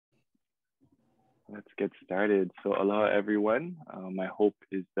Let's get started. So aloha everyone. My hope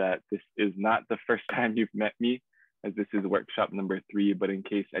is that this is not the first time you've met me, as this is workshop number 3, but in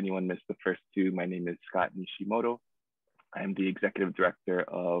case anyone missed the first 2, my name is Scott Nishimoto. I am the Executive Director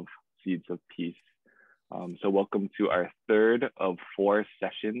of Seeds of Peace. So welcome to our 3rd of 4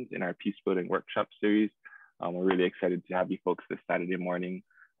 sessions in our Peace Building Workshop series. We're really excited to have you folks this Saturday morning,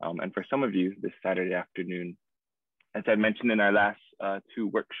 and for some of you this Saturday afternoon. As I mentioned in our last 2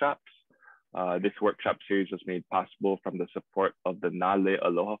 workshops, this workshop series was made possible from the support of the Nale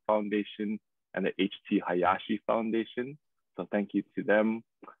Aloha Foundation and the H.T. Hayashi Foundation. So thank you to them.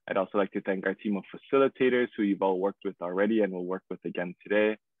 I'd also like to thank our team of facilitators who you've all worked with already and will work with again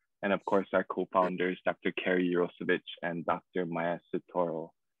today. And of course, our co-founders, Dr. Carrie Urosevich and Dr. Maya Sotoro.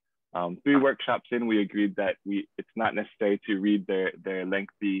 3 workshops in, we agreed that it's not necessary to read their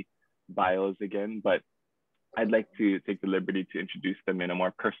lengthy bios again, but I'd like to take the liberty to introduce them in a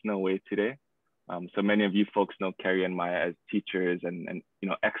more personal way today. So many of you folks know Carrie and Maya as teachers and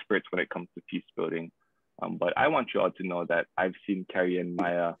experts when it comes to peace building. But I want you all to know that I've seen Carrie and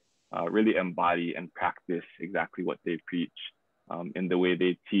Maya really embody and practice exactly what they preach in the way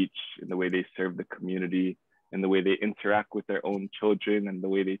they teach, in the way they serve the community, in the way they interact with their own children and the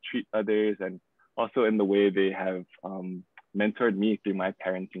way they treat others, and also in the way they have mentored me through my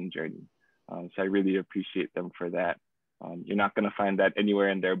parenting journey. So I really appreciate them for that. You're not going to find that anywhere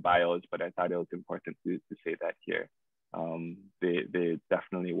in their bios, but I thought it was important to say that here. They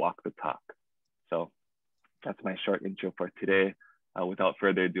definitely walk the talk. So that's my short intro for today. Without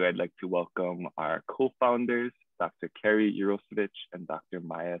further ado, I'd like to welcome our co-founders, Dr. Carrie Urosevich and Dr.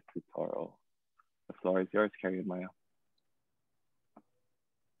 Maya Sotoro. The floor is yours, Carrie and Maya.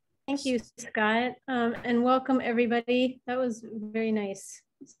 Thank you, Scott, and welcome everybody. That was very nice.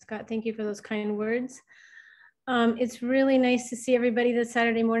 Scott, thank you for those kind words. It's really nice to see everybody this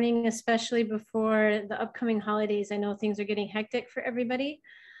Saturday morning, especially before the upcoming holidays. I know things are getting hectic for everybody.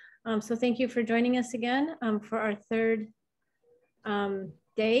 So thank you for joining us again for our 3rd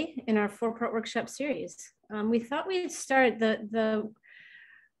day in our 4-part workshop series. We thought we'd start the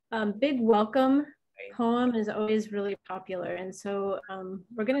big welcome poem is always really popular. And so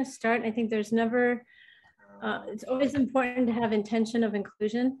we're gonna start. I think there's never, it's always important to have intention of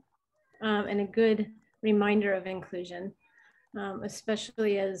inclusion and a good reminder of inclusion,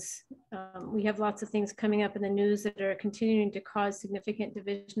 especially as we have lots of things coming up in the news that are continuing to cause significant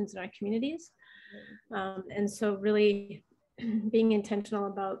divisions in our communities. And so really being intentional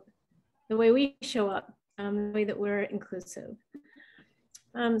about the way we show up, the way that we're inclusive.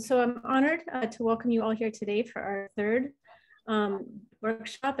 So I'm honored to welcome you all here today for our 3rd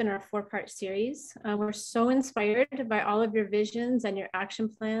workshop in our 4-part series. We're so inspired by all of your visions and your action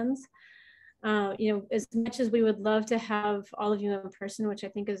plans. As much as we would love to have all of you in person, which I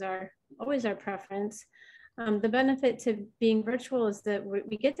think is always our preference, the benefit to being virtual is that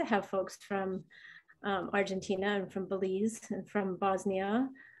we get to have folks from Argentina and from Belize and from Bosnia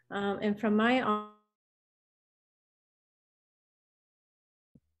and from my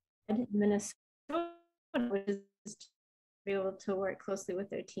Minnesota, which is to be able to work closely with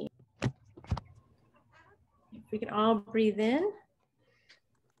their team. If we can all breathe in.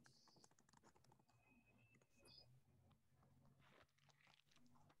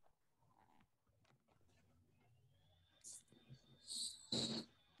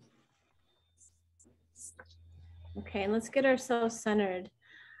 Okay, and let's get ourselves centered.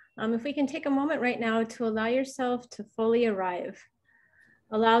 If we can take a moment right now to allow yourself to fully arrive.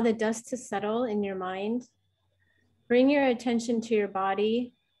 Allow the dust to settle in your mind. Bring your attention to your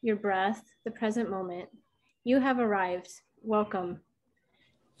body, your breath, the present moment. You have arrived. Welcome.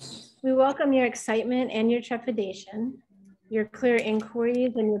 We welcome your excitement and your trepidation, your clear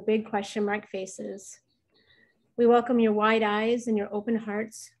inquiries and your big question mark faces. We welcome your wide eyes and your open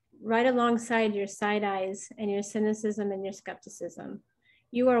hearts, right alongside your side eyes and your cynicism and your skepticism.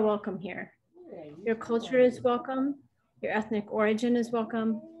 You are welcome here. Your culture is welcome. Your ethnic origin is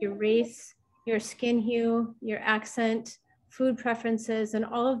welcome. Your race, your skin hue, your accent, food preferences, and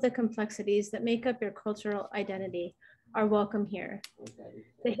all of the complexities that make up your cultural identity are welcome here.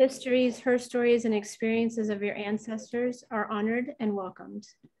 The histories, her stories, and experiences of your ancestors are honored and welcomed.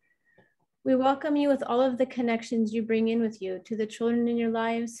 We welcome you with all of the connections you bring in with you to the children in your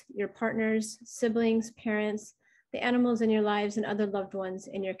lives, your partners, siblings, parents, the animals in your lives, and other loved ones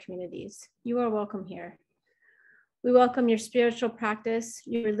in your communities. You are welcome here. We welcome your spiritual practice,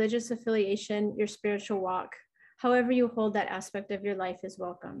 your religious affiliation, your spiritual walk. However you hold that aspect of your life is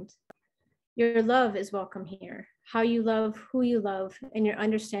welcomed. Your love is welcome here. How you love, who you love, and your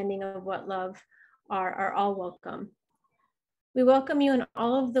understanding of what love are all welcome. We welcome you in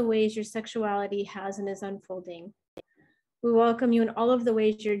all of the ways your sexuality has and is unfolding. We welcome you in all of the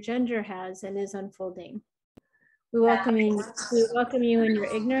ways your gender has and is unfolding. We welcome you in your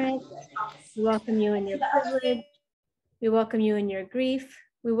ignorance. We welcome you in your privilege. We welcome you in your grief.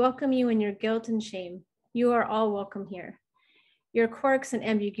 We welcome you in your guilt and shame. You are all welcome here. Your quirks and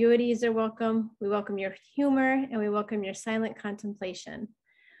ambiguities are welcome. We welcome your humor and we welcome your silent contemplation.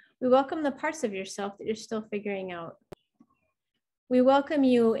 We welcome the parts of yourself that you're still figuring out. We welcome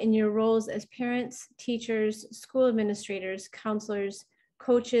you in your roles as parents, teachers, school administrators, counselors,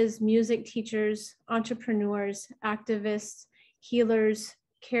 coaches, music teachers, entrepreneurs, activists, healers,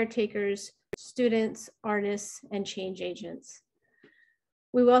 caretakers, students, artists, and change agents.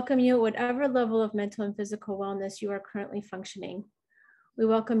 We welcome you at whatever level of mental and physical wellness you are currently functioning. We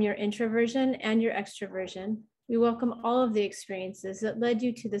welcome your introversion and your extroversion. We welcome all of the experiences that led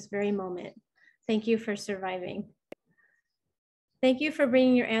you to this very moment. Thank you for surviving. Thank you for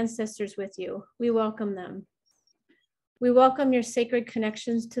bringing your ancestors with you. We welcome them. We welcome your sacred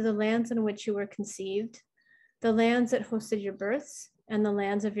connections to the lands in which you were conceived, the lands that hosted your births, and the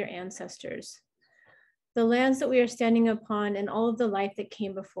lands of your ancestors. The lands that we are standing upon and all of the life that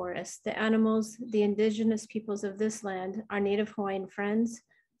came before us, the animals, the indigenous peoples of this land, our Native Hawaiian friends,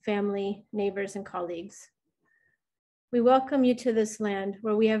 family, neighbors, and colleagues. We welcome you to this land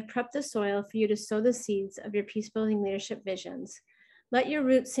where we have prepped the soil for you to sow the seeds of your peace-building leadership visions. Let your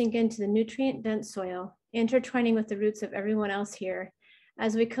roots sink into the nutrient-dense soil, intertwining with the roots of everyone else here,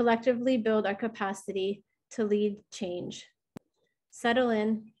 as we collectively build our capacity to lead change. Settle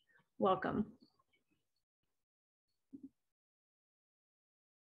in, welcome.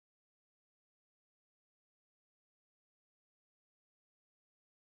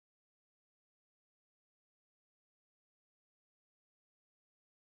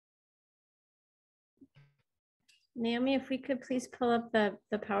 Naomi, if we could please pull up the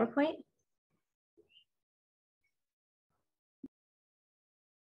PowerPoint.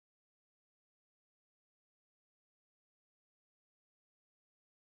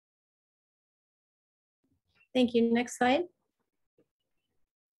 Thank you. Next slide.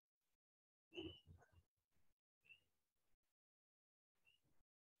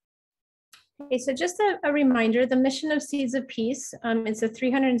 Okay, so just a reminder, the mission of Seeds of Peace is a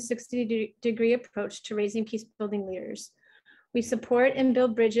 360-degree approach to raising peace-building leaders. We support and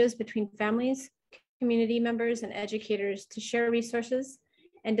build bridges between families, community members, and educators to share resources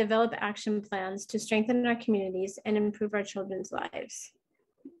and develop action plans to strengthen our communities and improve our children's lives.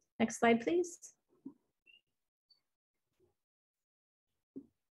 Next slide, please.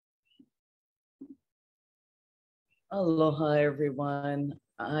 Aloha, everyone.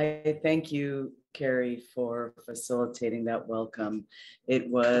 I thank you, Carrie, for facilitating that welcome. It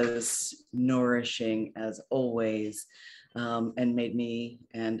was nourishing as always, and made me,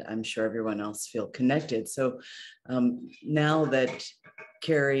 and I'm sure everyone else, feel connected. So now that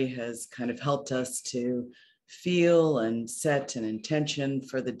Carrie has kind of helped us to feel and set an intention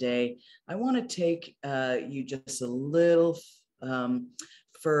for the day, I want to take you just a little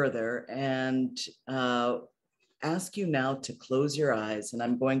further and ask you now to close your eyes, and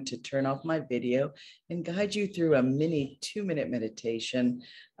I'm going to turn off my video and guide you through a mini 2-minute meditation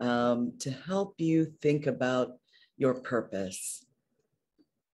to help you think about your purpose.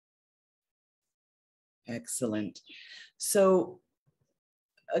 Excellent. So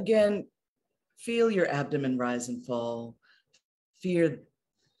again, feel your abdomen rise and fall. Fear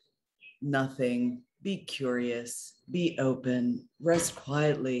nothing. Be curious. Be open. Rest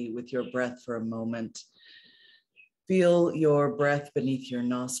quietly with your breath for a moment. Feel your breath beneath your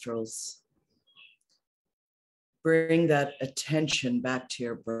nostrils. Bring that attention back to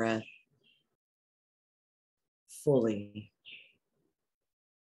your breath fully.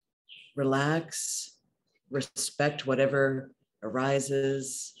 Relax, respect whatever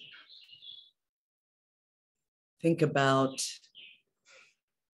arises. Think about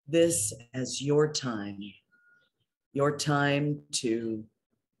this as your time to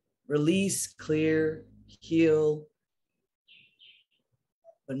release, clear, heal,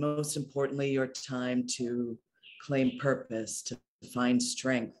 but most importantly, your time to claim purpose, to find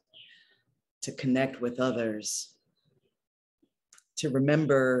strength, to connect with others, to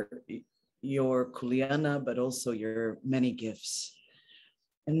remember your kuleana, but also your many gifts.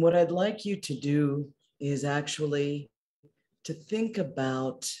 And what I'd like you to do is actually to think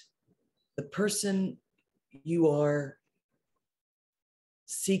about the person you are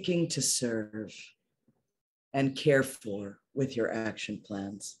seeking to serve and care for with your action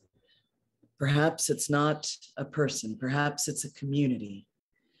plans. Perhaps it's not a person, perhaps it's a community,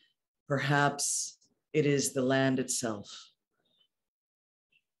 perhaps it is the land itself.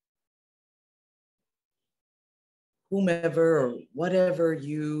 whomever or whatever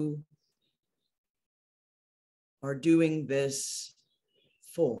you are doing this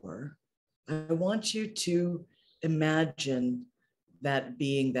for, I want you to imagine that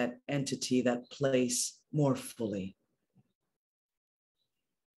being, that entity, that place more fully.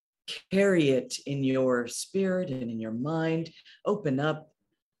 Carry it in your spirit and in your mind. Open up,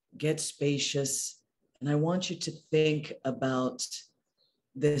 get spacious. And I want you to think about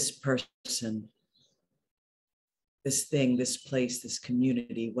this person, this thing, this place, this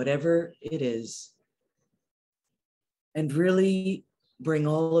community, whatever it is, and really bring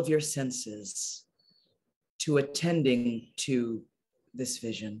all of your senses to attending to this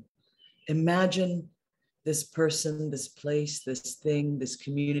vision. Imagine this person, this place, this thing, this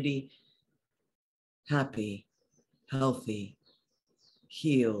community, happy, healthy,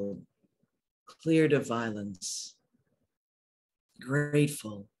 healed, cleared of violence,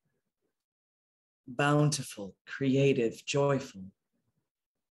 grateful, bountiful, creative, joyful.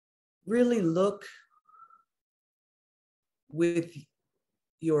 Really look with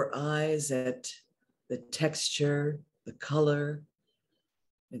your eyes at the texture, the color,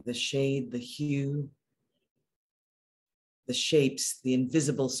 the shade, the hue, the shapes, the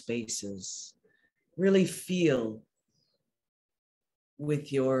invisible spaces. Really feel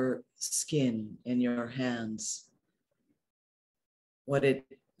with your skin and your hands what it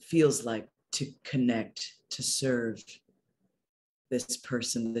feels like to connect, to serve this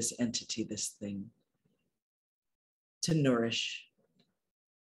person, this entity, this thing, to nourish.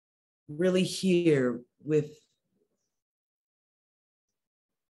 Really hear with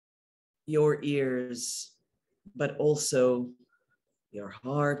your ears, but also your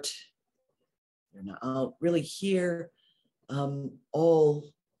heart, your out. Really hear all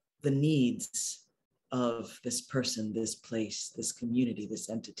the needs of this person, this place, this community, this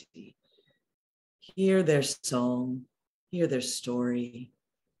entity. Hear their song, hear their story,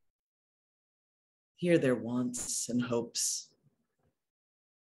 hear their wants and hopes.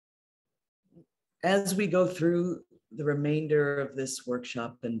 As we go through the remainder of this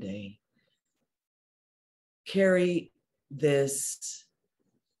workshop and day, carry this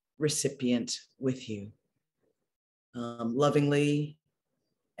recipient with you, lovingly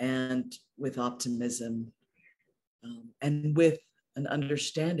and with optimism, and with an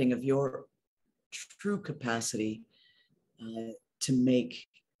understanding of your true capacity to make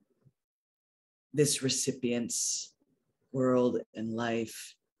this recipient's world and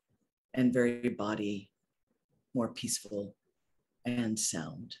life and very body more peaceful and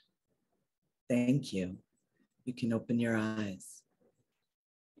sound. Thank you. You can open your eyes.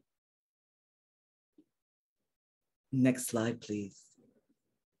 Next slide, please.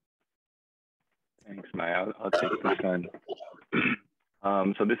 Thanks, Maya. I'll take this on.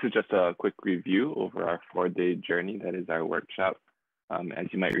 So this is just a quick review over our 4-day journey that is our workshop. As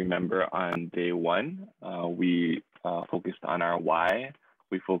you might remember, on day 1, we focused on our why.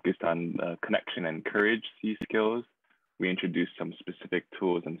 We focused on connection and courage, C skills. We introduced some specific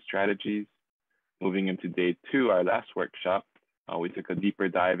tools and strategies. Moving into day 2, our last workshop, we took a deeper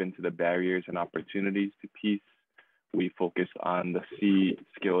dive into the barriers and opportunities to peace. We focused on the C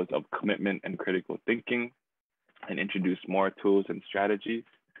skills of commitment and critical thinking and introduced more tools and strategies.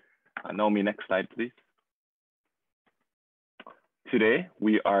 Naomi, next slide, please. Today,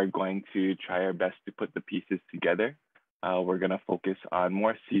 we are going to try our best to put the pieces together. We're going to focus on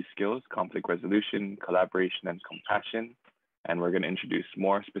more C skills, conflict resolution, collaboration, and compassion. And we're going to introduce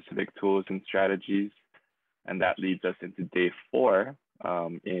more specific tools and strategies. And that leads us into day 4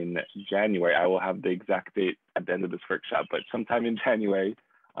 in January. I will have the exact date at the end of this workshop, but sometime in January,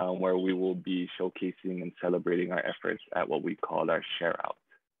 where we will be showcasing and celebrating our efforts at what we call our share out.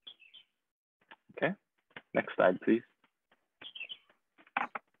 Okay, next slide, please.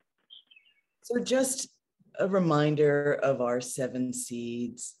 So just a reminder of our 7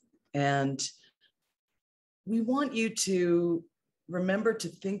 seeds, and we want you to remember to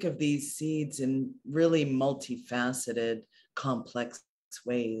think of these seeds in really multifaceted, complex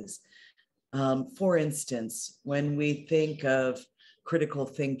ways. For instance, when we think of critical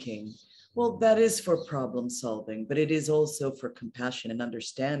thinking, well, that is for problem solving, but it is also for compassion and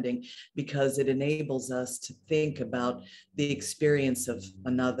understanding, because it enables us to think about the experience of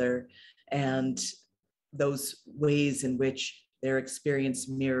another and those ways in which their experience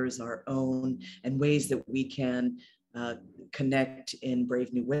mirrors our own, and ways that we can connect in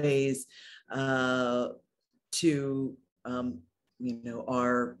brave new ways to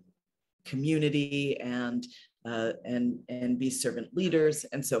our community and and be servant leaders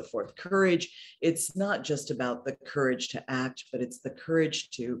and so forth. Courage, it's not just about the courage to act, but it's the courage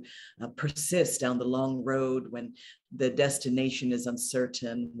to persist down the long road when the destination is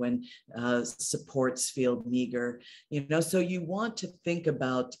uncertain, when supports feel meager, so you want to think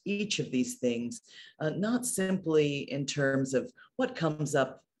about each of these things, not simply in terms of what comes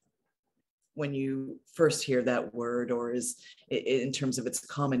up when you first hear that word or is in terms of its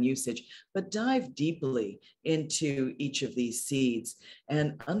common usage, but dive deeply into each of these seeds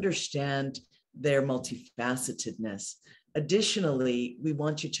and understand their multifacetedness. Additionally, we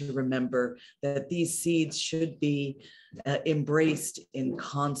want you to remember that these seeds should be embraced in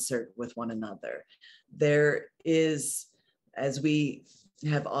concert with one another. There is, as we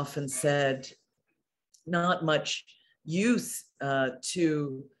have often said, not much use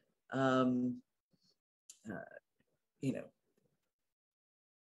to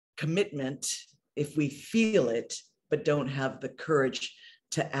commitment if we feel it, but don't have the courage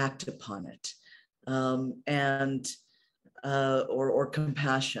to act upon it, or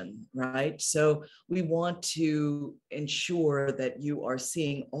compassion, right? So we want to ensure that you are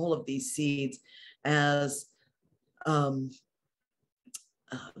seeing all of these seeds as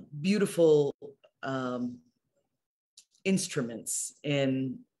beautiful instruments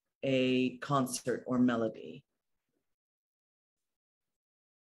in a concert or melody.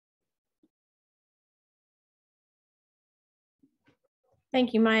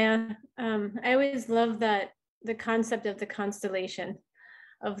 Thank you, Maya. I always love that the concept of the constellation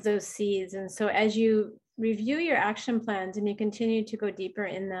of those seeds. And so as you review your action plans and you continue to go deeper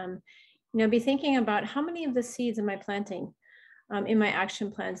in them, be thinking about how many of the seeds am I planting in my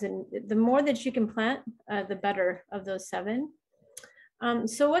action plans? And the more that you can plant, the better of those 7.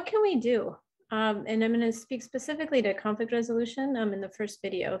 So what can we do? And I'm going to speak specifically to conflict resolution in the first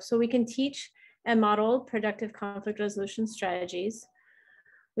video. So we can teach and model productive conflict resolution strategies.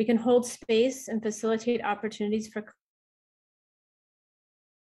 We can hold space and facilitate opportunities for,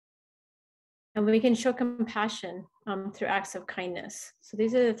 and we can show compassion through acts of kindness. So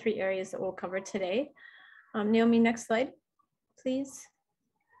these are the 3 areas that we'll cover today. Naomi, next slide, please.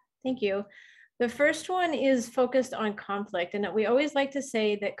 Thank you. The first one is focused on conflict, and we always like to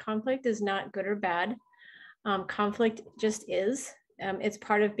say that conflict is not good or bad. Conflict just is. It's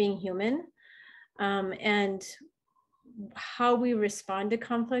part of being human. And how we respond to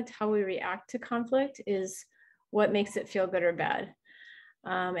conflict, how we react to conflict is what makes it feel good or bad.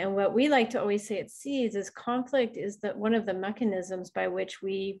 And what we like to always say at Ceeds is conflict is one of the mechanisms by which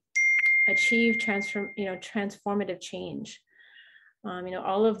we achieve transformative change.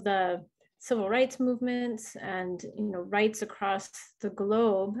 All of the civil rights movements and rights across the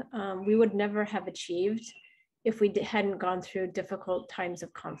globe, we would never have achieved if we hadn't gone through difficult times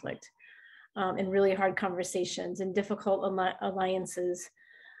of conflict. And really hard conversations and difficult alliances.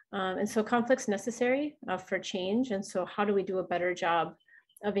 And so conflict's necessary for change. And so how do we do a better job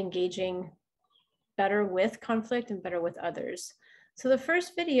of engaging better with conflict and better with others? So the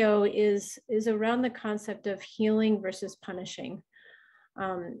first video is around the concept of healing versus punishing.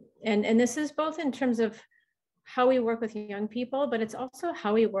 And this is both in terms of how we work with young people, but it's also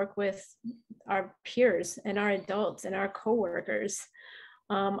how we work with our peers and our adults and our coworkers.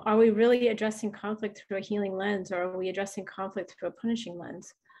 Are we really addressing conflict through a healing lens, or are we addressing conflict through a punishing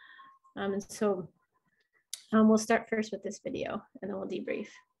lens? And so we'll start first with this video and then we'll debrief.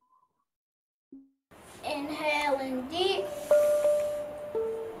 Inhaling deep,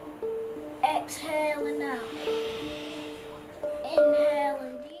 exhaling out.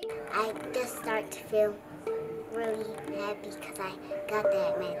 Inhaling deep. I just start to feel really happy because I got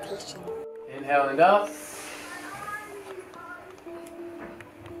that meditation. Inhaling up.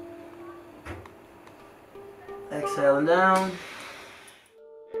 Exhaling down.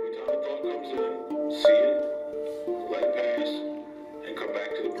 Every time a thought comes in, see it, let it pass, and come back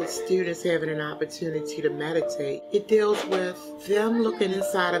to the present. The students having an opportunity to meditate, it deals with them looking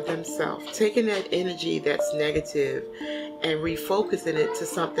inside of themselves, taking that energy that's negative and refocusing it to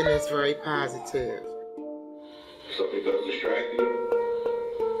something that's very positive. If something does distract you,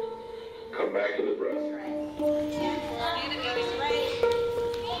 come back to the breath.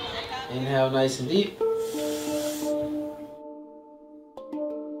 Inhale nice and deep.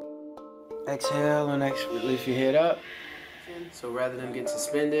 Exhale and lift your head up. So rather than get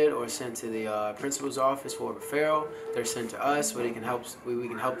suspended or sent to the principal's office for a referral, they're sent to us where we can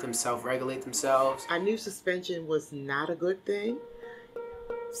help them self-regulate themselves. I knew suspension was not a good thing.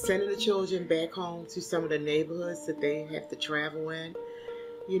 Sending the children back home to some of the neighborhoods that they have to travel in,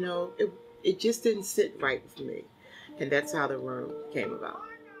 it just didn't sit right with me. And that's how the room came about.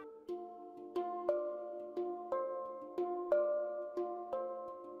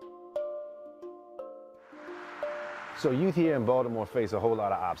 So youth here in Baltimore face a whole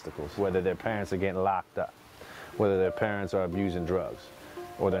lot of obstacles, whether their parents are getting locked up, whether their parents are abusing drugs,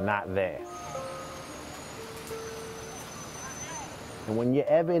 or they're not there. And when you're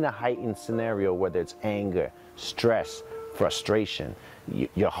ever in a heightened scenario, whether it's anger, stress, frustration,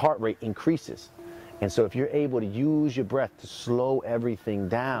 your heart rate increases. And so if you're able to use your breath to slow everything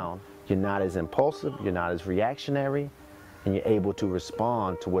down, you're not as impulsive, you're not as reactionary, and you're able to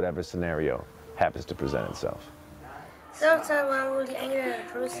respond to whatever scenario happens to present itself. Sometimes when I'm really angry at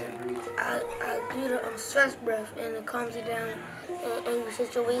a person, I do the stress breath, and it calms you down in angry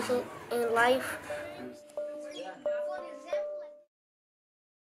situation in life.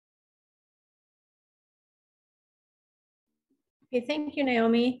 Okay, thank you,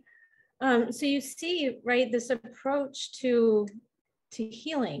 Naomi. So you see, right, this approach to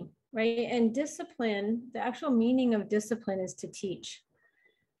healing, right, and discipline. The actual meaning of discipline is to teach,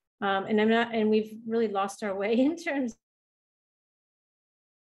 and we've really lost our way in terms.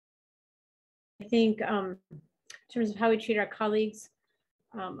 I think in terms of how we treat our colleagues,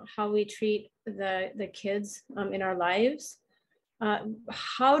 how we treat the kids in our lives.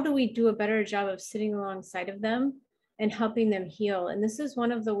 How do we do a better job of sitting alongside of them and helping them heal? And this is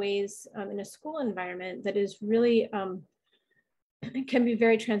one of the ways in a school environment that is really, can be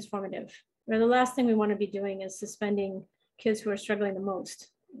very transformative. Where the last thing we want to be doing is suspending kids who are struggling the most.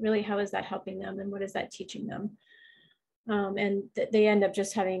 Really, how is that helping them and what is that teaching them? And they end up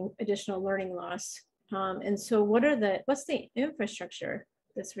just having additional learning loss. And so what's the infrastructure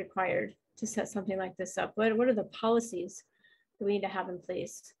that's required to set something like this up? What are the policies that we need to have in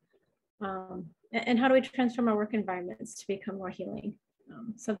place? And how do we transform our work environments to become more healing?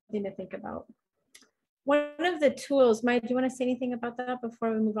 Something to think about. One of the tools, Maya, do you want to say anything about that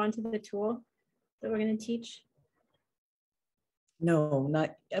before we move on to the tool that we're going to teach? No,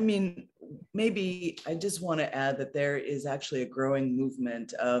 not, I mean, maybe I just want to add that there is actually a growing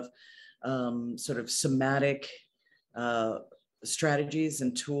movement of sort of somatic strategies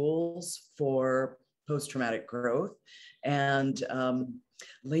and tools for post-traumatic growth. And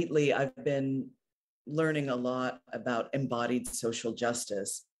lately I've been learning a lot about embodied social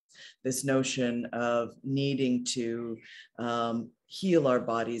justice, this notion of needing to heal our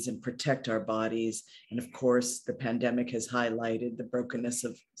bodies and protect our bodies. And of course, the pandemic has highlighted the brokenness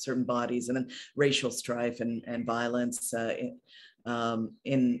of certain bodies, and then racial strife and violence in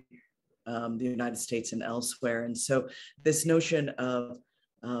the United States and elsewhere. And so this notion of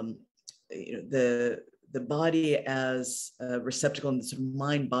the body as a receptacle and the sort of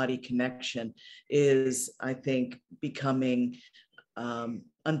mind-body connection is, I think, becoming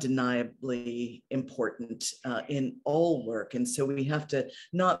undeniably important in all work. And so we have to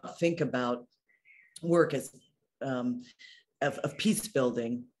not think about work as of peace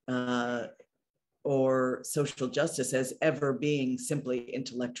building or social justice as ever being simply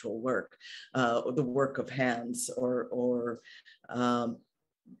intellectual work, or the work of hands or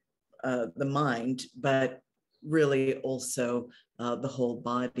the mind, but really also the whole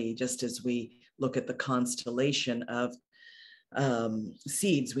body. Just as we look at the constellation of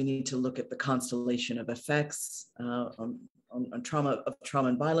Ceeds, we need to look at the constellation of effects on trauma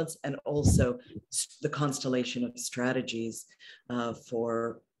and violence, and also the constellation of strategies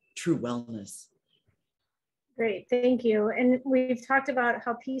for true wellness. Great, thank you. And we've talked about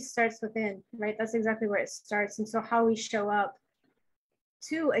how peace starts within, right? That's exactly where it starts. And so how we show up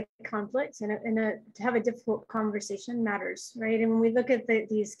to a conflict and to have a difficult conversation matters, right? And when we look at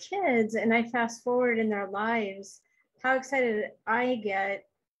these kids, and I fast forward in their lives, how excited I get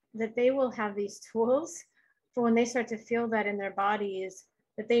that they will have these tools for when they start to feel that in their bodies,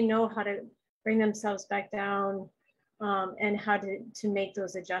 that they know how to bring themselves back down and how to make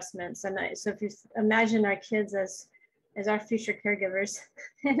those adjustments. And so if you imagine our kids as our future caregivers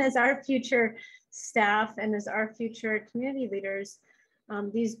and as our future staff and as our future community leaders,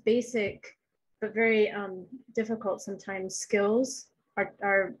 these basic but very difficult sometimes skills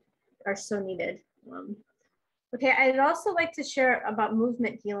are so needed. Okay, I'd also like to share about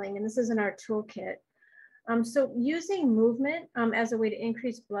movement healing, and this is in our toolkit. So using movement as a way to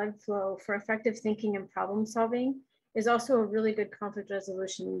increase blood flow for effective thinking and problem solving is also a really good conflict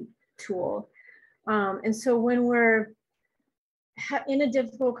resolution tool. And so when we're in a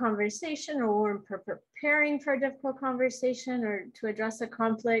difficult conversation, or we're preparing for a difficult conversation or to address a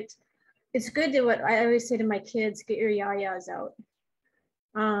conflict, it's good to, what I always say to my kids, get your yayas out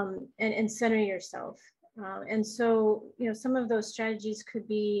and center yourself. And so, some of those strategies could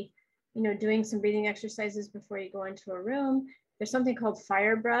be, doing some breathing exercises before you go into a room. There's something called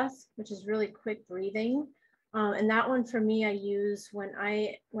fire breath, which is really quick breathing. And that one for me, I use when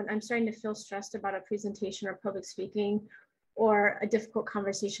I'm starting to feel stressed about a presentation or public speaking or a difficult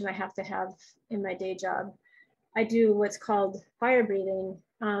conversation I have to have in my day job. I do what's called fire breathing,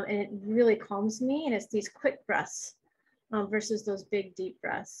 and it really calms me. And it's these quick breaths versus those big, deep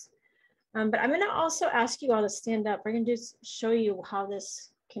breaths. But I'm gonna also ask you all to stand up. We're gonna just show you how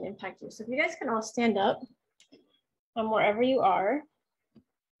this can impact you. So if you guys can all stand up wherever you are.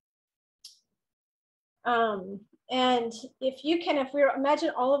 And if you can, if we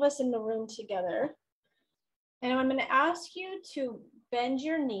imagine all of us in the room together, and I'm gonna ask you to bend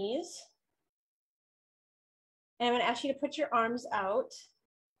your knees. And I'm gonna ask you to put your arms out.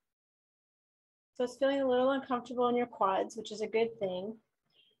 So it's feeling a little uncomfortable in your quads, which is a good thing.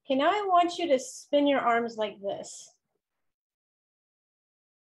 Okay, now I want you to spin your arms like this.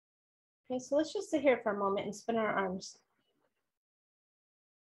 Okay, so let's just sit here for a moment and spin our arms.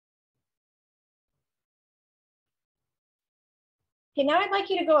 Okay, now I'd like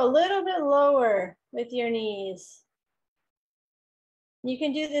you to go a little bit lower with your knees. You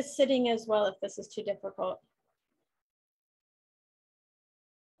can do this sitting as well if this is too difficult.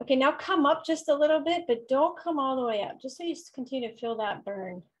 Okay, now come up just a little bit, but don't come all the way up, just so you continue to feel that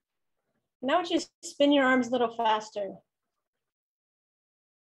burn. Now I want you to spin your arms a little faster.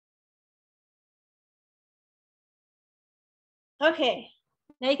 Okay,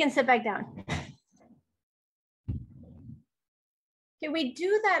 now you can sit back down. Okay, we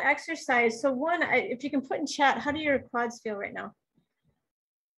do that exercise. So one, if you can put in chat, how do your quads feel right now?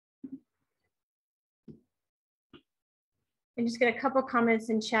 And just get a couple comments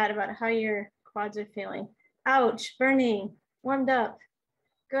in chat about how your quads are feeling. Ouch, burning, warmed up,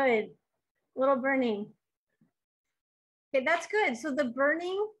 good, little burning. Okay, that's good. So the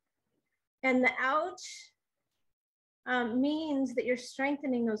burning and the ouch means that you're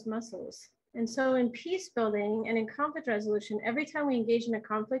strengthening those muscles. And so in peace building and in conflict resolution, every time we engage in a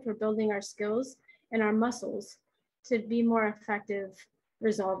conflict, we're building our skills and our muscles to be more effective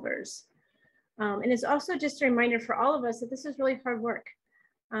resolvers. And it's also just a reminder for all of us that this is really hard work.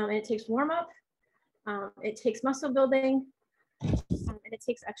 And it takes warm up, it takes muscle building, and it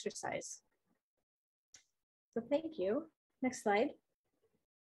takes exercise. So thank you. Next slide.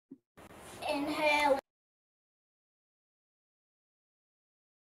 Inhale.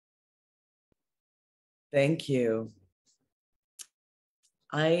 Thank you.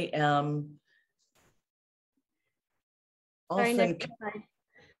 I am Sorry, often, next slide.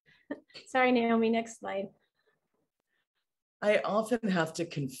 Sorry, Naomi, next slide. I often have to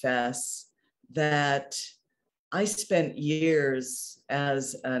confess that I spent years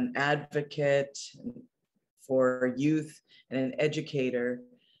as an advocate for youth and an educator,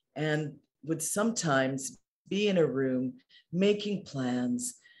 and would sometimes be in a room making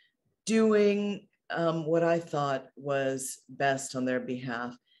plans, doing what I thought was best on their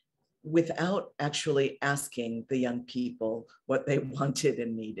behalf without actually asking the young people what they wanted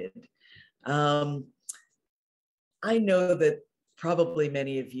and needed. I know that probably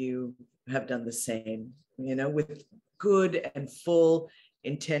many of you have done the same, you know, with good and full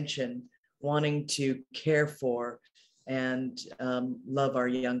intention, wanting to care for and love our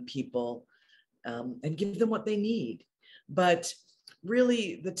young people and give them what they need. But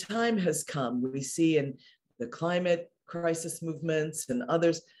really, the time has come. We see in the climate crisis movements and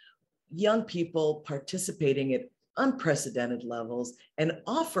others, young people participating at unprecedented levels and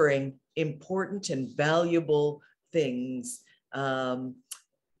offering important and valuable things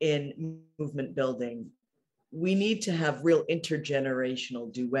in movement building. We need to have real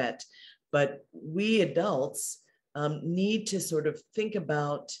intergenerational duet, but we adults need to sort of think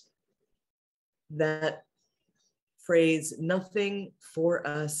about that phrase, nothing for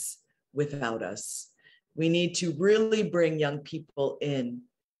us without us. We need to really bring young people in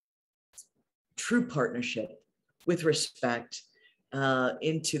true partnership with respect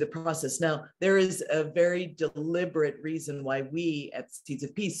into the process. Now, there is a very deliberate reason why we at Seeds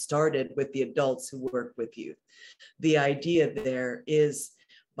of Peace started with the adults who work with youth. The idea there is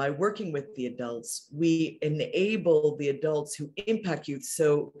by working with the adults, we enable the adults who impact youth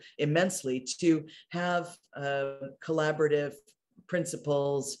so immensely to have collaborative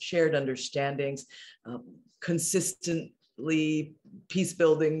principles, shared understandings, consistently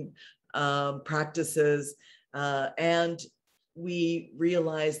peace-building practices, and we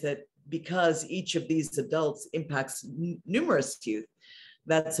realize that because each of these adults impacts numerous youth,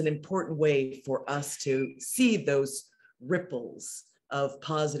 that's an important way for us to see those ripples of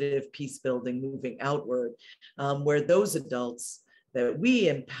positive peace building moving outward, where those adults that we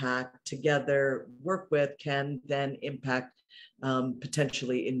impact together, work with, can then impact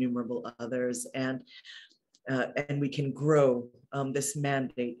potentially innumerable others. And and we can grow this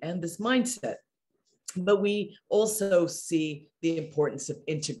mandate and this mindset. But we also see the importance of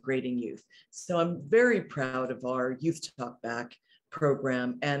integrating youth. So I'm very proud of our Youth Talk Back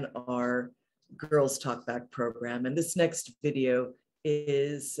program and our Girls Talk Back program. And this next video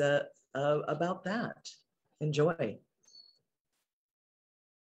is about that. Enjoy.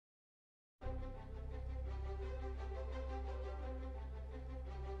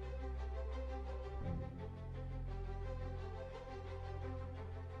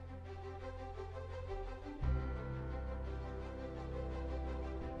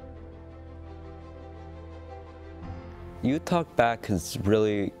 Youth Talk Back has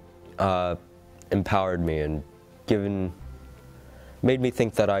really empowered me and made me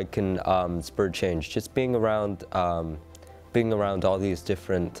think that I can spur change. Just being around all these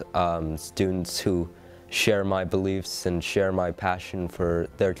different students who share my beliefs and share my passion for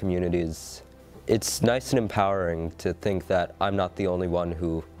their communities. It's nice and empowering to think that I'm not the only one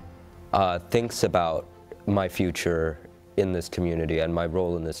who thinks about my future in this community and my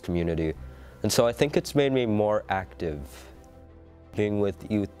role in this community. And so I think it's made me more active. Being with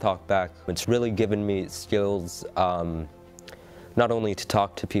Youth Talk Back, it's really given me skills not only to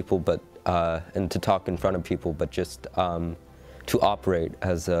talk to people but and to talk in front of people, but just to operate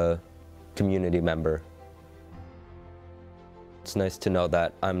as a community member. It's nice to know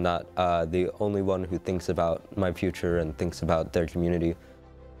that I'm not the only one who thinks about my future and thinks about their community.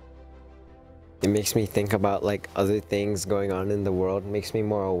 It makes me think about like other things going on in the world, makes me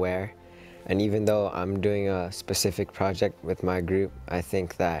more aware. And even though I'm doing a specific project with my group, I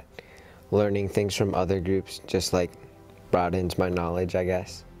think that learning things from other groups just like broadens my knowledge, I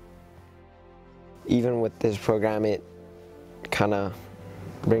guess. Even with this program, it kind of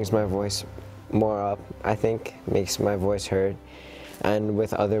brings my voice more up, I think, makes my voice heard, and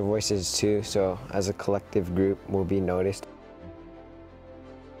with other voices too, so as a collective group we'll be noticed.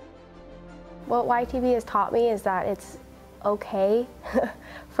 What YTB has taught me is that it's okay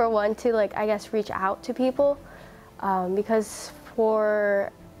for one to, like, I guess, reach out to people, because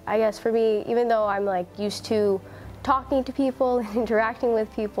for me, even though I'm like used to talking to people and interacting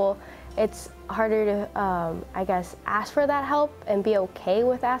with people, it's harder to, I guess, ask for that help and be okay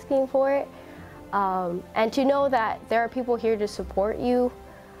with asking for it, and to know that there are people here to support you,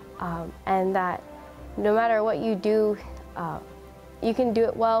 and that no matter what you do, you can do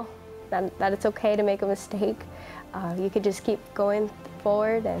it well, that it's okay to make a mistake. You could just keep going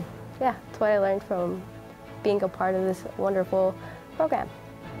forward, and yeah, that's what I learned from being a part of this wonderful program.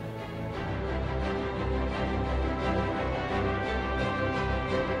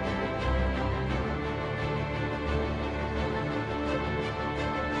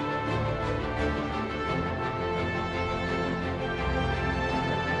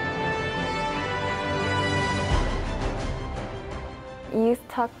 Youth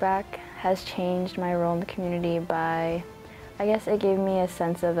Talk Back has changed my role in the community by, I guess it gave me a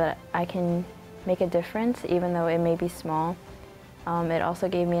sense of that I can make a difference even though it may be small. It also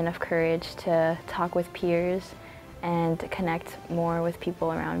gave me enough courage to talk with peers and to connect more with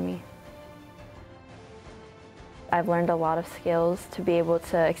people around me. I've learned a lot of skills to be able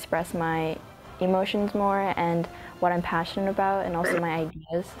to express my emotions more and what I'm passionate about, and also my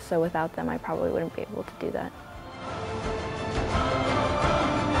ideas, so without them I probably wouldn't be able to do that.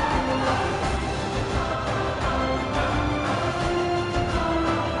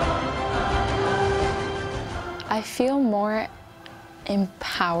 I feel more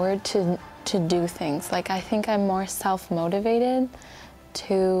empowered to do things. Like, I think I'm more self-motivated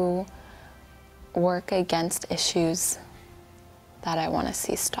to work against issues that I want to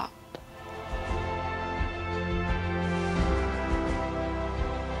see stopped.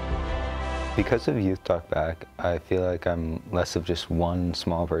 Because of Youth Talk Back, I feel like I'm less of just one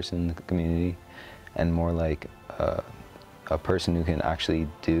small person in the community and more like a person who can actually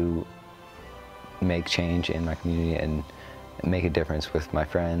make change in my community and make a difference with my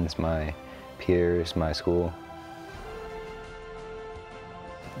friends, my peers, my school.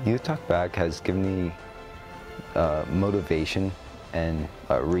 Youth Talk Back has given me motivation and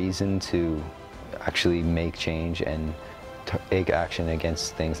a reason to actually make change and take action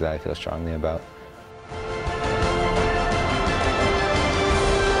against things that I feel strongly about.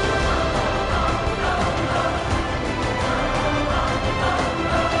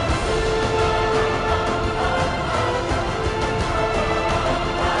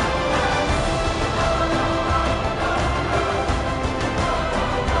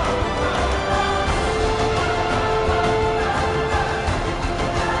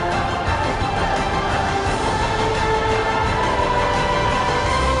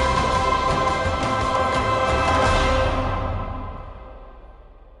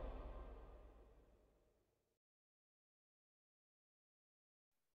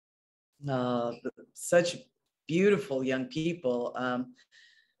 such beautiful young people.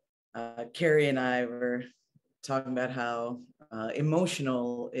 Carrie and I were talking about how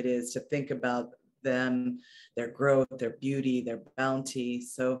emotional it is to think about them, their growth, their beauty, their bounty.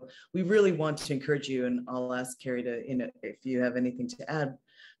 So we really want to encourage you, and I'll ask Carrie to, if you have anything to add,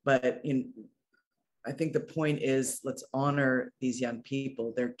 but I think the point is, let's honor these young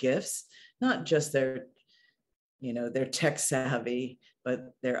people, their gifts, not just their tech savvy,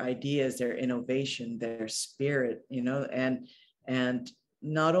 but their ideas, their innovation, their spirit, and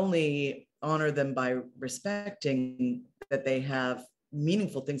not only honor them by respecting that they have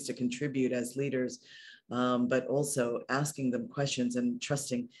meaningful things to contribute as leaders, but also asking them questions and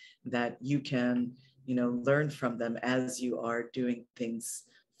trusting that you can, learn from them as you are doing things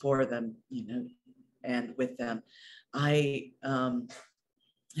for them, and with them. I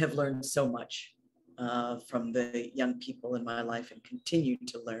have learned so much from the young people in my life, and continue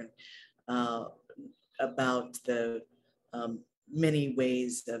to learn about the many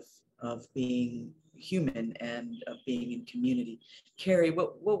ways of being human and of being in community. Carrie,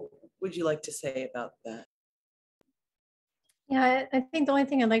 what would you like to say about that? Yeah, I think the only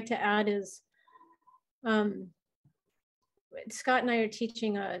thing I'd like to add is Scott and I are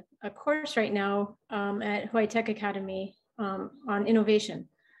teaching a course right now at Hawaii Tech Academy on innovation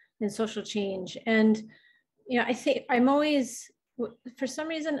and social change. And, I think I'm always, for some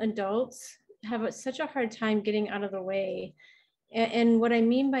reason, adults have such a hard time getting out of the way. And what I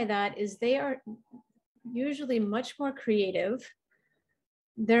mean by that is they are usually much more creative.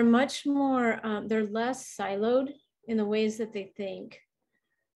 They're much more, they're less siloed in the ways that they think.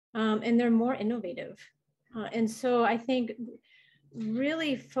 And they're more innovative. And so I think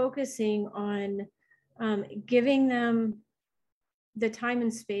really focusing on giving them the time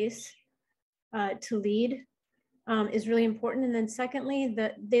and space to lead is really important. And then secondly,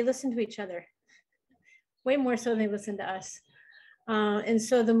 that they listen to each other way more so than they listen to us. And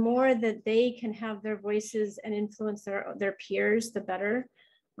so the more that they can have their voices and influence their peers, the better.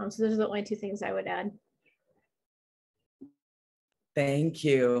 So those are the only two things I would add. Thank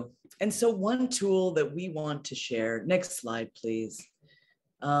you. And so one tool that we want to share, next slide, please,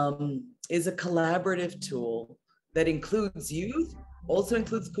 is a collaborative tool that includes youth, also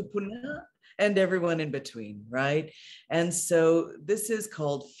includes kupuna, and everyone in between, right? And so this is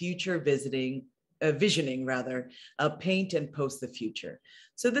called visioning, paint and post the future.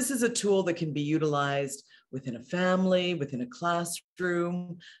 So this is a tool that can be utilized within a family, within a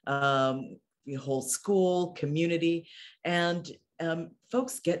classroom, the whole school, community, and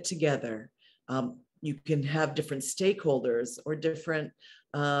folks get together. You can have different stakeholders or different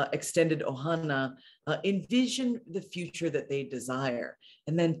extended ohana envision the future that they desire,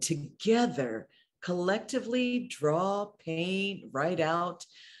 and then together, collectively draw, paint, write out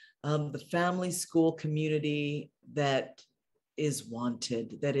the family, school, community that is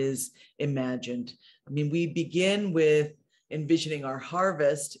wanted, that is imagined. I mean, we begin with envisioning our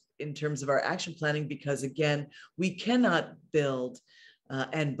harvest in terms of our action planning, because again, we cannot build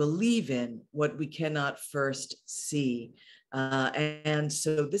and believe in what we cannot first see. And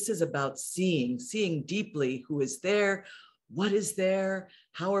so this is about seeing deeply who is there, what is there,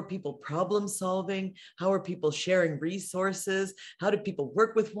 how are people problem solving, how are people sharing resources, how do people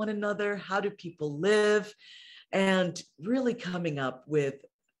work with one another, how do people live, and really coming up with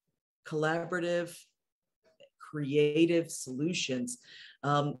collaborative, creative solutions.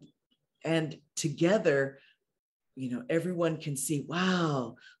 And together, everyone can see,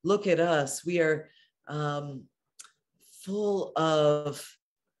 wow, look at us. We are full of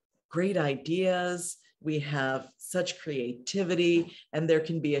great ideas. We have such creativity, and there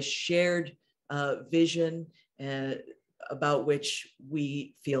can be a shared vision about which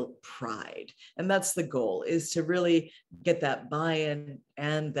we feel pride. And that's the goal, is to really get that buy-in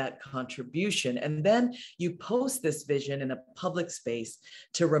and that contribution. And then you post this vision in a public space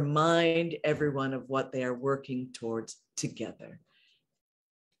to remind everyone of what they are working towards together.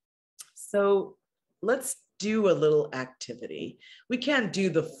 So let's do a little activity. We can't do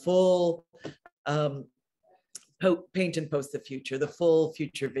the full paint and post the future, the full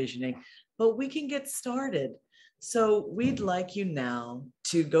future visioning, but we can get started. So we'd like you now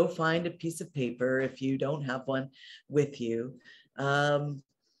to go find a piece of paper if you don't have one with you, and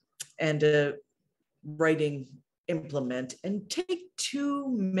a writing implement, and take 2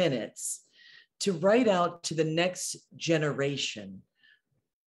 minutes to write out to the next generation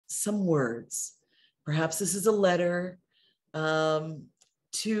some words. Perhaps this is a letter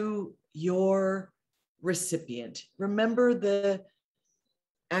to your recipient. Remember the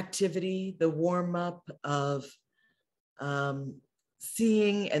activity, the warm up of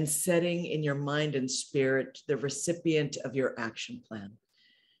seeing and setting in your mind and spirit the recipient of your action plan.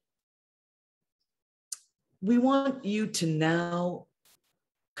 We want you to now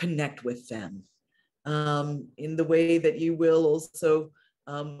connect with them in the way that you will also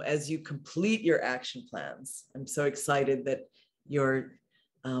as you complete your action plans. I'm so excited that you're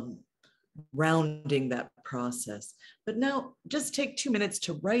rounding that process. But now just take 2 minutes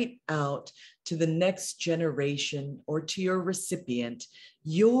to write out to the next generation or to your recipient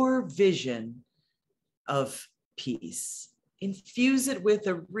your vision of peace. Infuse it with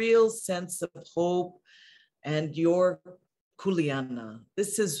a real sense of hope and your kuleana.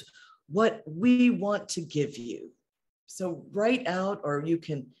 This is what we want to give you. So write out, or you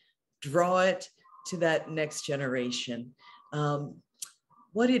can draw it to that next generation,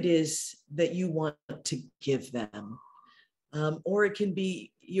 what it is that you want to give them. Or it can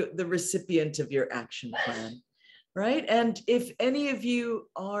be the recipient of your action plan, right? And if any of you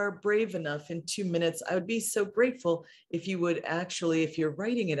are brave enough in 2 minutes, I would be so grateful if you would actually, if you're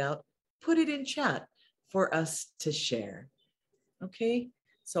writing it out, put it in chat for us to share, okay?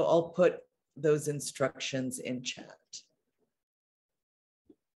 So I'll put those instructions in chat.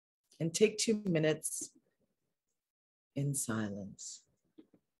 And take 2 minutes in silence.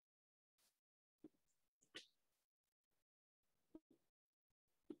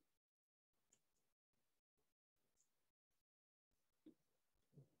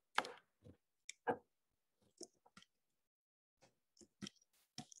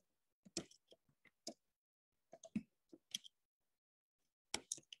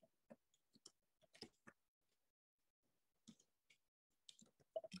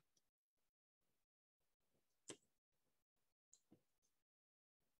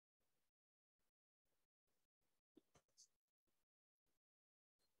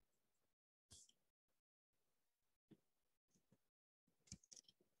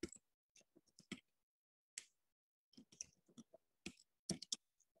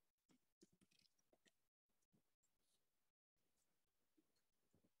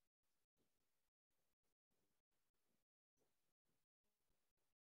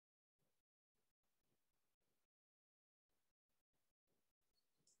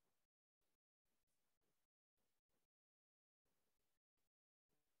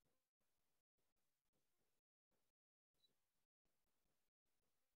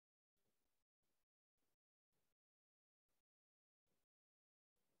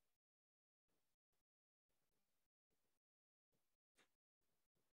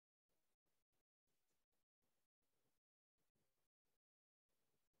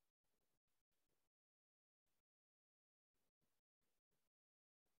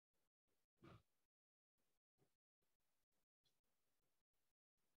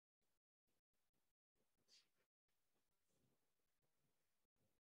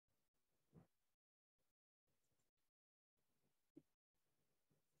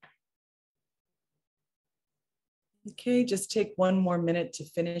 Okay, just take 1 more minute to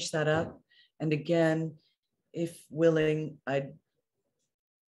finish that up. And again, if willing,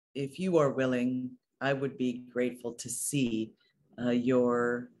 if you are willing, I would be grateful to see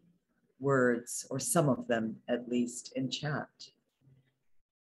your words, or some of them at least, in chat.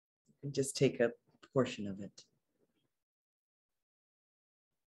 You can just take a portion of it.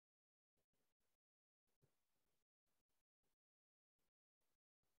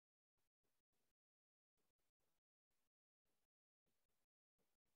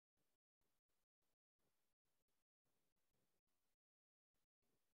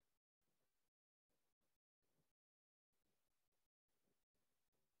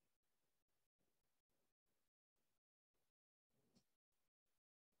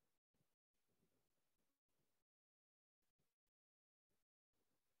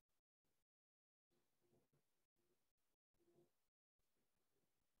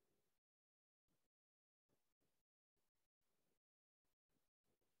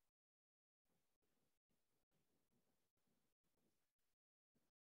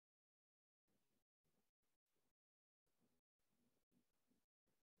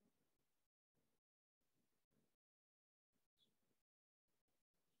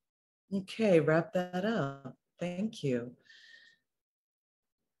 Okay, wrap that up. Thank you.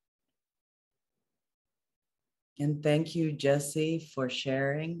 And thank you, Jesse, for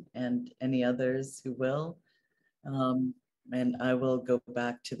sharing, and any others who will. And I will go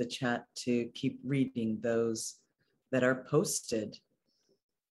back to the chat to keep reading those that are posted.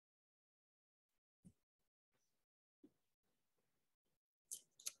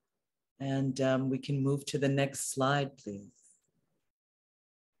 And we can move to the next slide, please.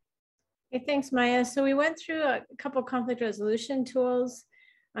 Okay, thanks, Maya. So we went through a couple conflict resolution tools.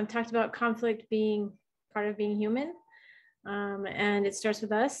 Talked about conflict being part of being human. And it starts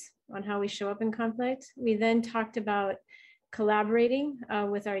with us on how we show up in conflict. We then talked about collaborating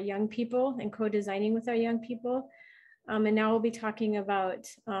with our young people and co-designing with our young people. And now we'll be talking about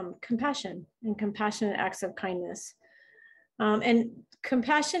compassion and compassionate acts of kindness. And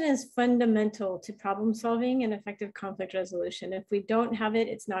compassion is fundamental to problem solving and effective conflict resolution. If we don't have it,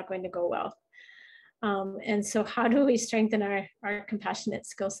 it's not going to go well. And so how do we strengthen our compassionate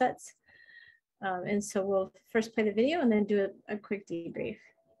skill sets? And so we'll first play the video and then do a quick debrief.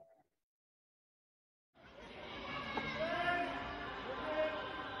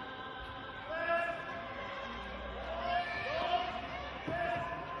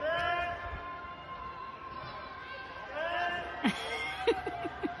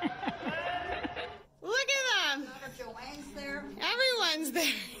 Look at them. Joanne's there. Everyone's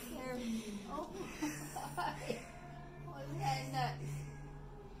there. Oh, hi. Wasn't that nuts?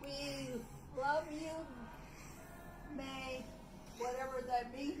 We love you, May. Whatever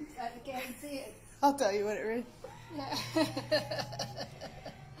that means, I can't see it. I'll tell you what it is.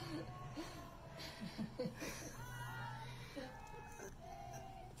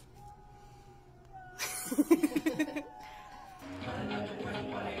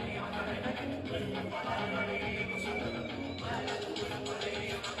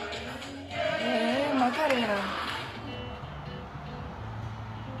 Macarena.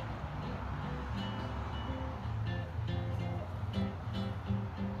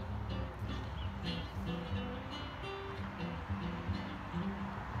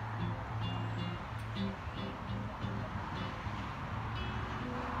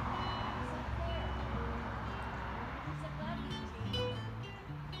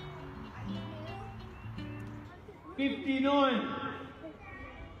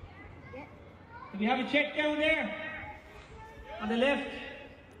 Do we have a check down there? On the left?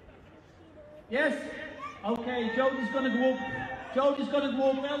 Yes? Okay, Jody's gonna go up. Jody's gonna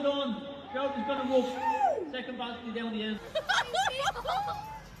go up. Well done. Jody's gonna go up. Second balcony down the end.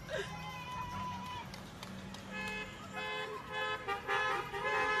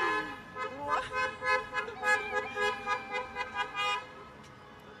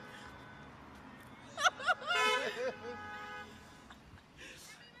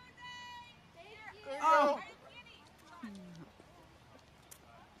 Oh.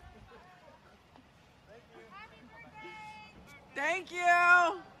 Thank you.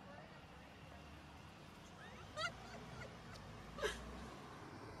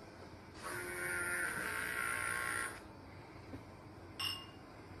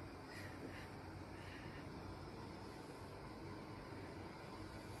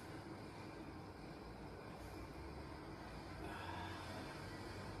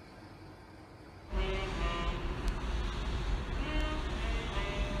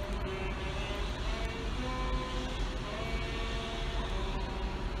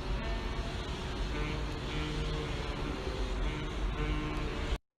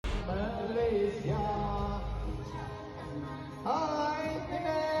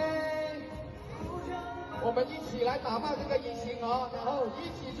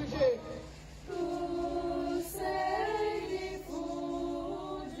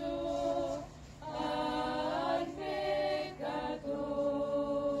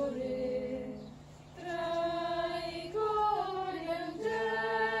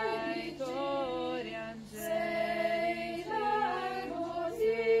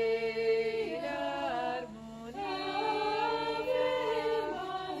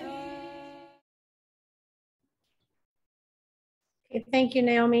 Okay, thank you,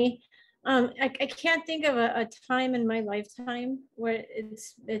 Naomi. I can't think of a time in my lifetime where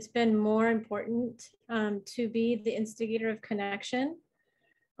it's been more important to be the instigator of connection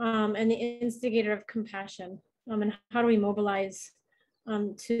and the instigator of compassion. And how do we mobilize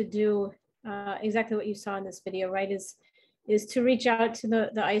to do exactly what you saw in this video, right? Is to reach out to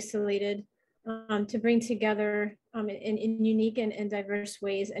the isolated, to bring together in unique and diverse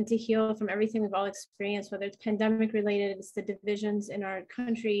ways, and to heal from everything we've all experienced, whether it's pandemic related, it's the divisions in our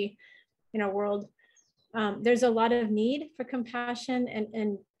country, in our world. There's a lot of need for compassion,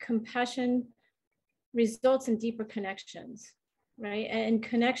 and compassion results in deeper connections, right? And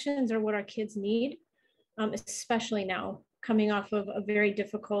connections are what our kids need, especially now, coming off of a very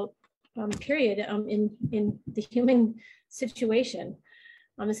difficult period in the human situation.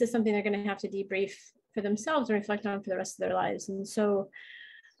 This is something they're going to have to debrief for themselves and reflect on for the rest of their lives. And so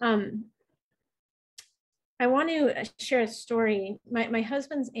I want to share a story. My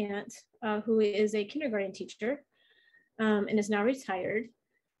husband's aunt, who is a kindergarten teacher and is now retired,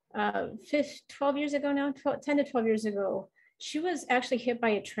 12 years ago now, 10 to 12 years ago, she was actually hit by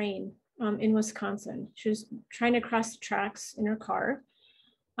a train in Wisconsin. She was trying to cross the tracks in her car,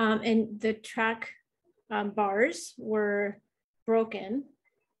 and the track bars were broken,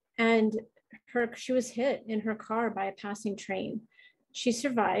 and she was hit in her car by a passing train. She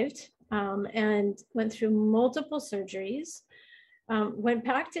survived and went through multiple surgeries, went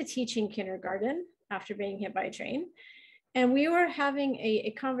back to teaching kindergarten after being hit by a train. And we were having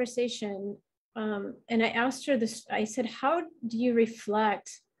a conversation, and I asked her this, I said, how do you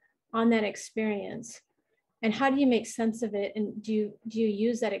reflect on that experience? And how do you make sense of it? And do you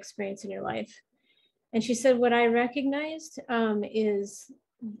use that experience in your life? And she said, what I recognized is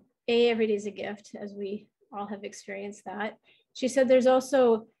every day is a gift, as we all have experienced that. She said, there's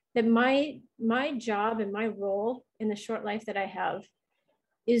also that my job and my role in the short life that I have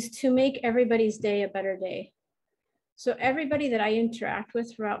is to make everybody's day a better day. So everybody that I interact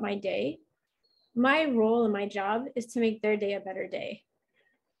with throughout my day, my role and my job is to make their day a better day.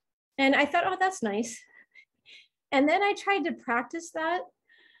 And I thought, oh, that's nice. And then I tried to practice that.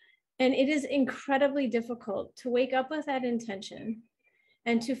 And it is incredibly difficult to wake up with that intention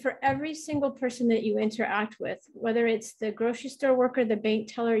and to, for every single person that you interact with, whether it's the grocery store worker, the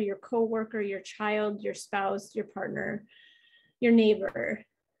bank teller, your coworker, your child, your spouse, your partner, your neighbor,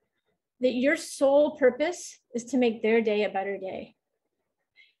 that your sole purpose is to make their day a better day.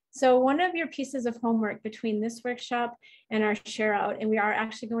 So one of your pieces of homework between this workshop and our share out, and we are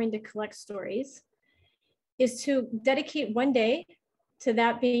actually going to collect stories, is to dedicate one day to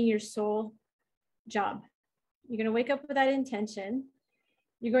that being your sole job. You're going to wake up with that intention.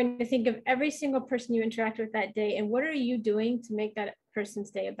 You're going to think of every single person you interact with that day, and what are you doing to make that person's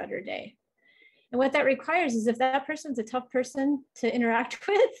day a better day? And what that requires is, if that person's a tough person to interact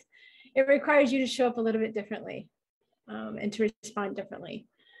with, it requires you to show up a little bit differently and to respond differently.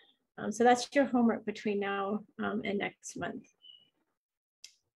 So that's your homework between now and next month.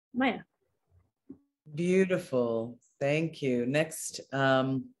 Maya. Beautiful. Thank you. Next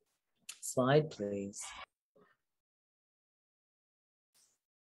slide, please.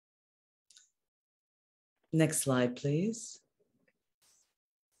 Next slide, please.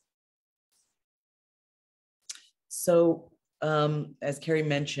 So, as Carrie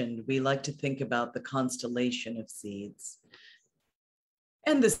mentioned, we like to think about the constellation of seeds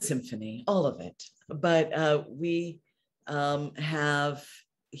and the symphony, all of it. But we have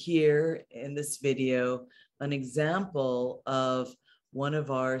here in this video an example of one of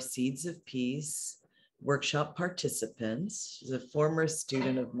our Seeds of Peace workshop participants. She's a former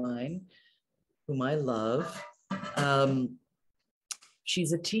student of mine, whom I love.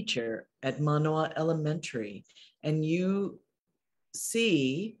 She's a teacher at Manoa Elementary, and you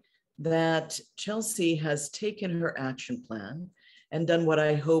see that Chelsea has taken her action plan and done what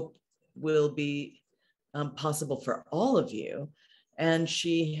I hope will be possible for all of you. And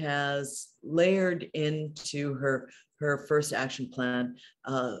she has layered into her first action plan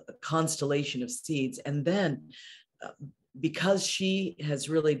a constellation of seeds. And then because she has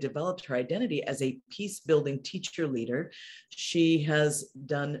really developed her identity as a peace-building teacher leader, she has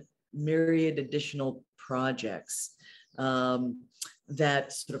done myriad additional projects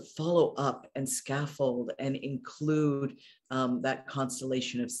that sort of follow up and scaffold and include that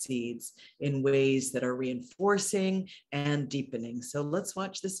constellation of seeds in ways that are reinforcing and deepening. So let's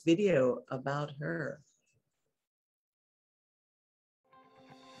watch this video about her.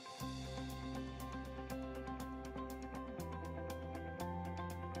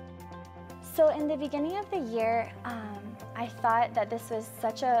 So in the beginning of the year, I thought that this was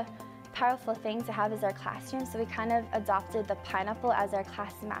such a powerful thing to have as our classroom, so we kind of adopted the pineapple as our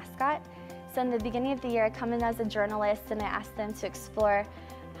class mascot. So in the beginning of the year, I come in as a journalist and I ask them to explore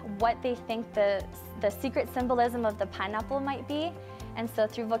what they think the secret symbolism of the pineapple might be. And so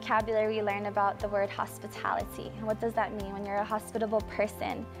through vocabulary, we learn about the word hospitality. And what does that mean when you're a hospitable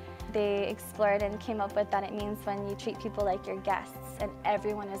person? They explored and came up with that it means when you treat people like your guests and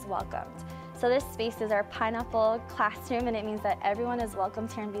everyone is welcomed. So this space is our pineapple classroom, and it means that everyone is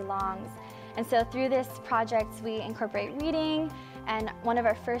welcomed here and belongs. And so through this project, we incorporate reading, and one of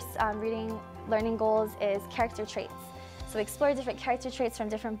our first reading learning goals is character traits. So we explore different character traits from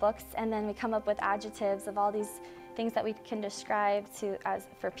different books, and then we come up with adjectives of all these things that we can describe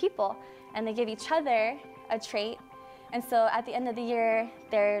for people, and they give each other a trait. And so at the end of the year,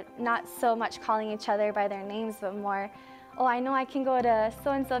 they're not so much calling each other by their names, but more, oh, I know I can go to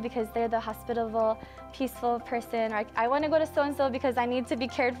so-and-so because they're the hospitable, peaceful person, or I want to go to so-and-so because I need to be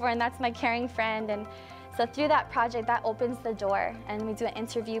cared for and that's my caring friend. And So through that project, that opens the door, and we do an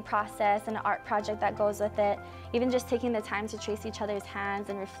interview process and an art project that goes with it. Even just taking the time to trace each other's hands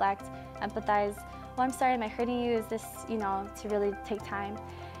and reflect, empathize. Oh, I'm sorry, am I hurting you? Is this, you know, to really take time.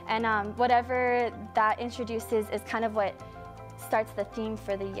 And whatever that introduces is kind of what starts the theme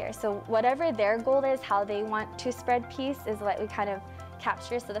for the year. So whatever their goal is, how they want to spread peace is what we kind of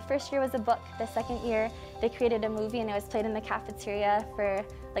capture. So the first year was a book. The second year, they created a movie and it was played in the cafeteria for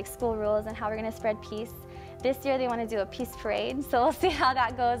like school rules and how we're gonna spread peace. This year they want to do a peace parade, so we'll see how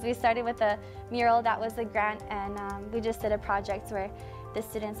that goes. We started with a mural that was a grant, and we just did a project where the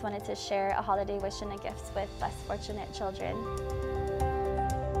students wanted to share a holiday wish and a gift with less fortunate children.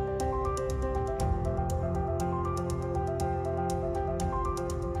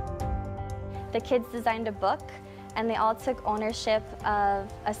 The kids designed a book, and they all took ownership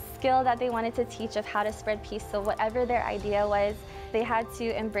of a skill that they wanted to teach of how to spread peace. So whatever their idea was, they had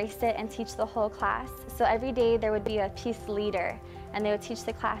to embrace it and teach the whole class. So every day there would be a peace leader, and they would teach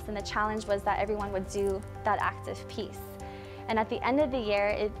the class, and the challenge was that everyone would do that act of peace. And at the end of the year,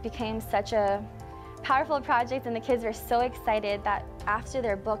 it became such a powerful project, and the kids were so excited that after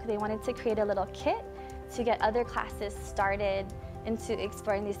their book, they wanted to create a little kit to get other classes started into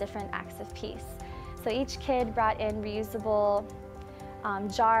exploring these different acts of peace. So each kid brought in reusable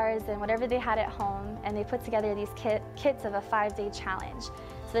jars and whatever they had at home, and they put together these kits of a 5-day challenge.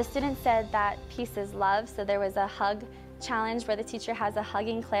 So the students said that peace is love, so there was a hug challenge where the teacher has a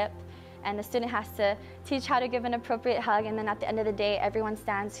hugging clip, and the student has to teach how to give an appropriate hug, and then at the end of the day, everyone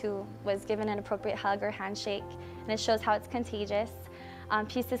stands who was given an appropriate hug or handshake, and it shows how it's contagious.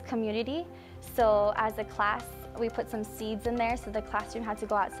 Peace is community, so as a class, we put some seeds in there, so the classroom had to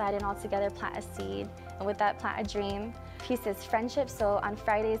go outside and all together plant a seed, and with that plant a dream. Peace is friendship, so on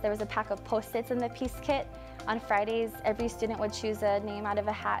Fridays there was a pack of Post-its in the peace kit. On Fridays, every student would choose a name out of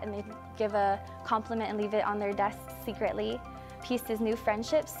a hat and they'd give a compliment and leave it on their desk secretly. Peace is new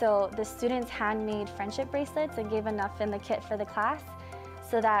friendships, so the students handmade friendship bracelets and gave enough in the kit for the class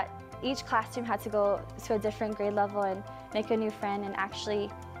so that each classroom had to go to a different grade level and make a new friend and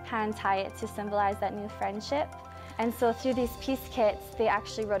actually hand tie it to symbolize that new friendship. And so through these peace kits, they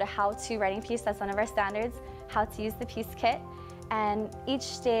actually wrote a how-to writing piece. That's one of our standards, how to use the peace kit. And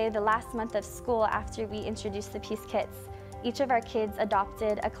each day, the last month of school after we introduced the peace kits, each of our kids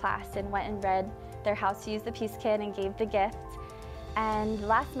adopted a class and went and read their how to use the peace kit and gave the gift. And the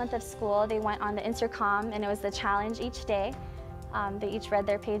last month of school, they went on the intercom and it was the challenge each day. They each read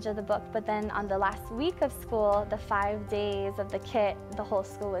their page of the book, but then on the last week of school, the 5 days of the kit, the whole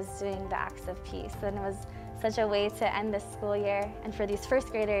school was doing the acts of peace. And it was such a way to end the school year, and for these first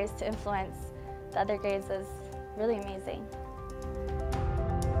graders to influence the other grades was really amazing.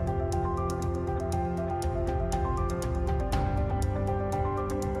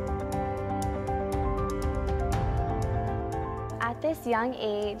 At this young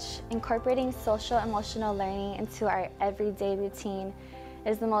age, incorporating social emotional learning into our everyday routine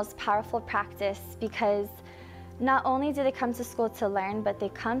is the most powerful practice, because not only do they come to school to learn, but they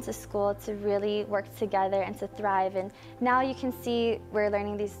come to school to really work together and to thrive. And now you can see we're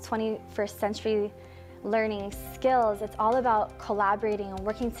learning these 21st century learning skills. It's all about collaborating and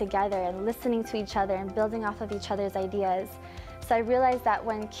working together and listening to each other and building off of each other's ideas. So I realized that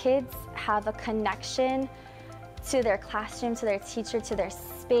when kids have a connection to their classroom, to their teacher, to their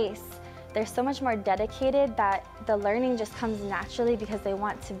space, they're so much more dedicated that the learning just comes naturally because they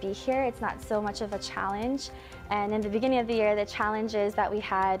want to be here. It's not so much of a challenge. And in the beginning of the year, the challenges that we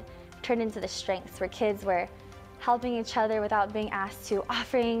had turned into the strengths, where kids were helping each other without being asked to,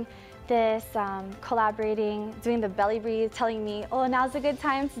 offering this, collaborating, doing the belly breathe, telling me, oh, now's a good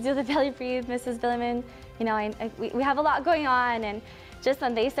time to do the belly breathe, Mrs. Billiman. You know, we have a lot going on. And just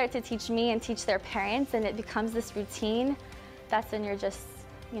when they start to teach me and teach their parents and it becomes this routine, that's when you're just,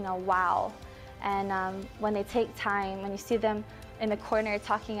 you know, wow. And when they take time, when you see them in the corner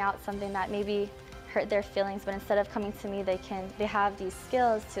talking out something that maybe hurt their feelings, but instead of coming to me, they have these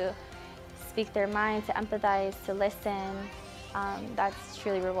skills to speak their mind, to empathize, to listen. That's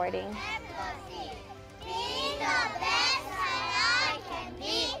truly rewarding. Empathy, being the best that I can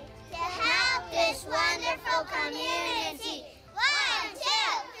be to help this wonderful community. 1, 2,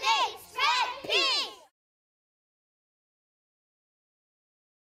 3, spread peace!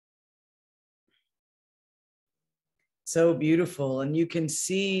 So beautiful. And you can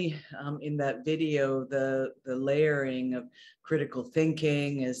see in that video the layering of critical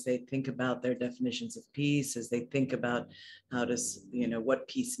thinking as they think about their definitions of peace, as they think about how to, what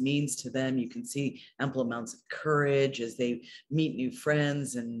peace means to them. You can see ample amounts of courage as they meet new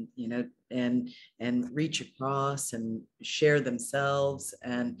friends and, and reach across and share themselves.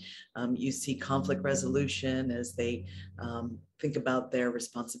 And you see conflict resolution as they think about their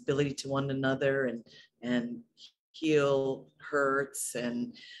responsibility to one another and heal hurts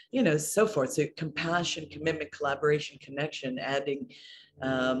and so forth. So compassion, commitment, collaboration, connection, adding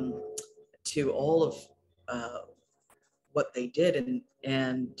to all of what they did,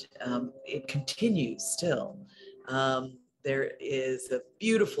 and it continues still. There is a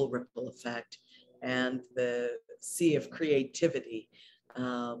beautiful ripple effect, and the sea of creativity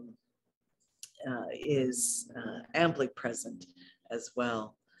is amply present as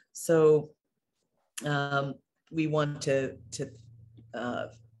well. So we want to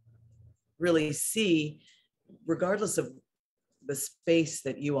really see, regardless of the space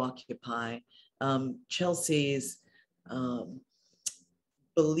that you occupy, Chelsea's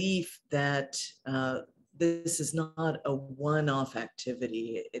belief that this is not a one-off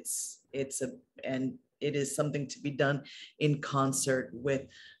activity. And it is something to be done in concert with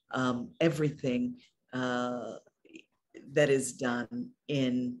everything that is done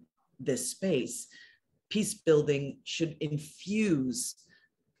in this space. Peace building should infuse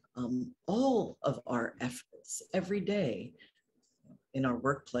all of our efforts every day in our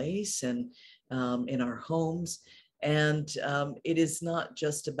workplace and in our homes. And it is not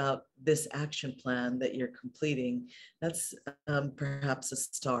just about this action plan that you're completing. That's perhaps a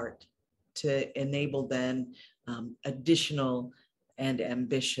start to enable then additional and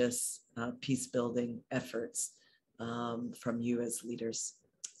ambitious peace building efforts from you as leaders.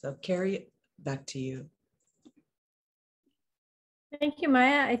 So Carrie, back to you. Thank you,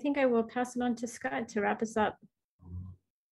 Maya. I think I will pass it on to Scott to wrap us up.